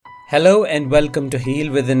Hello and welcome to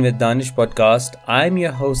Heal Within with Danish podcast. I'm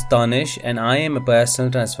your host Danish and I am a personal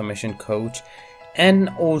transformation coach and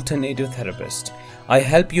alternative therapist. I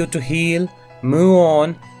help you to heal, move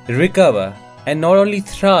on, recover, and not only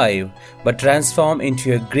thrive but transform into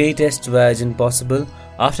your greatest version possible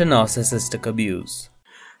after narcissistic abuse.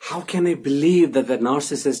 How can I believe that the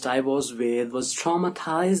narcissist I was with was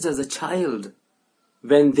traumatized as a child?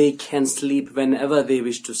 When they can sleep whenever they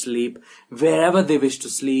wish to sleep, wherever they wish to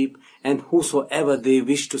sleep, and whosoever they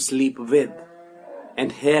wish to sleep with.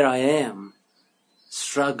 And here I am,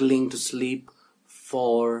 struggling to sleep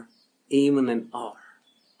for even an hour.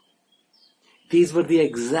 These were the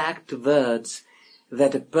exact words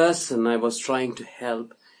that a person I was trying to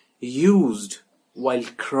help used while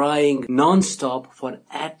crying non-stop for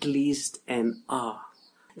at least an hour.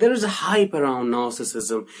 There is a hype around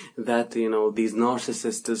narcissism that, these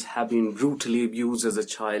narcissists have been brutally abused as a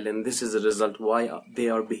child and this is the result why they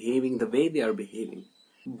are behaving the way they are behaving.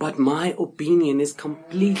 But my opinion is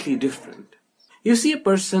completely different. You see, a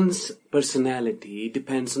person's personality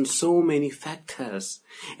depends on so many factors,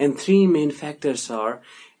 and three main factors are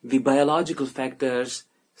the biological factors,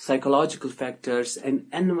 psychological factors, and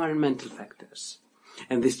environmental factors.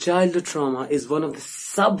 And this childhood trauma is one of the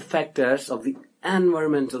sub-factors of the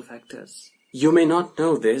environmental factors. You may not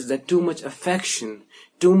know this, that too much affection,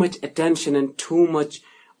 too much attention, and too much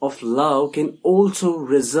of love can also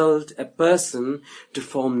result a person to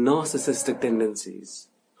form narcissistic tendencies.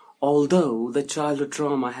 Although the childhood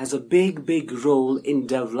trauma has a big role in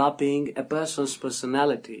developing a person's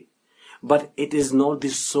personality, but it is not the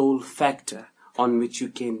sole factor on which you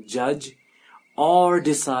can judge or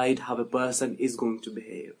decide how a person is going to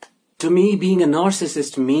behave. To me, being a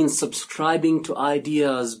narcissist means subscribing to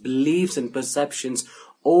ideas, beliefs, and perceptions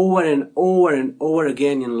over and over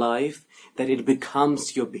again in life that it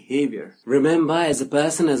becomes your behavior. Remember, as a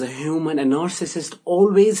person, as a human, a narcissist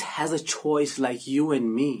always has a choice like you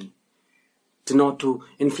and me. To not to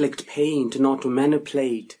inflict pain, to not to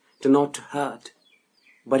manipulate, to not to hurt.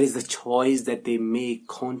 But it's the choice that they make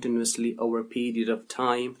continuously over a period of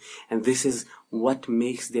time, and this is what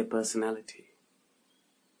makes their personality.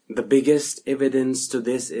 The biggest evidence to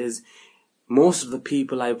this is most of the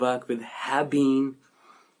people I work with have been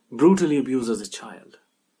brutally abused as a child.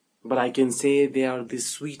 But I can say they are the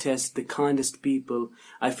sweetest, the kindest people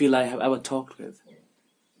I feel I have ever talked with.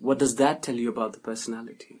 What does that tell you about the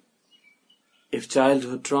personality? If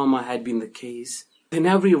childhood trauma had been the case, then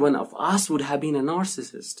every one of us would have been a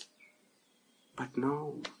narcissist. But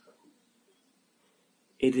no.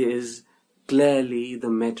 It is clearly the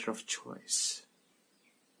matter of choice.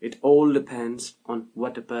 It all depends on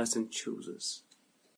what a person chooses.